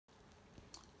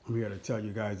I'm here to tell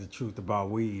you guys the truth about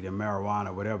weed and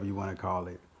marijuana, whatever you want to call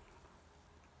it.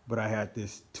 But I had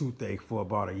this toothache for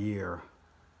about a year.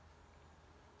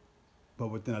 But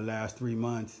within the last 3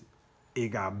 months, it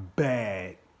got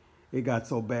bad. It got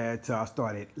so bad till I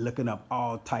started looking up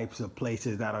all types of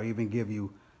places that'll even give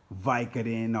you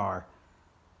Vicodin, or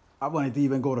I wanted to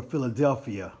even go to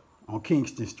Philadelphia on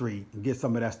Kingston Street and get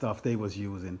some of that stuff they was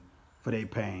using for their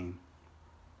pain.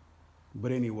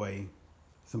 But anyway,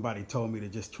 somebody told me to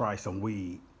just try some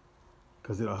weed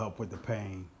because it'll help with the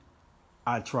pain.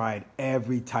 I tried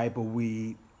every type of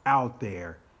weed out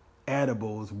there.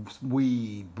 Edibles,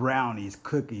 weed, brownies,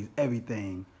 cookies,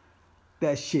 everything.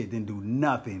 That shit didn't do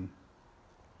nothing.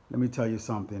 Let me tell you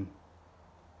something.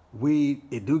 Weed,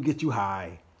 it do get you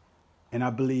high. And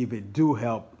I believe it do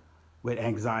help with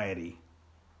anxiety.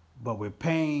 But with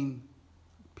pain,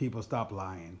 people stop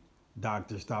lying.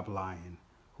 Doctors stop lying.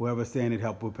 Whoever's saying it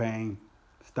help with pain,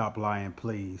 stop lying,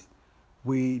 please.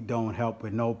 Weed don't help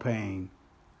with no pain.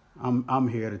 I'm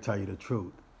here to tell you the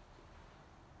truth.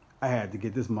 I had to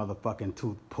get this motherfucking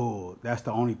tooth pulled. That's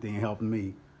the only thing helping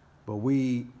me. But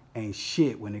weed ain't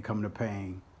shit when it come to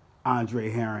pain. Andre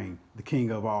Herring, the king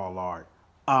of all art.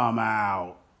 I'm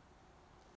out.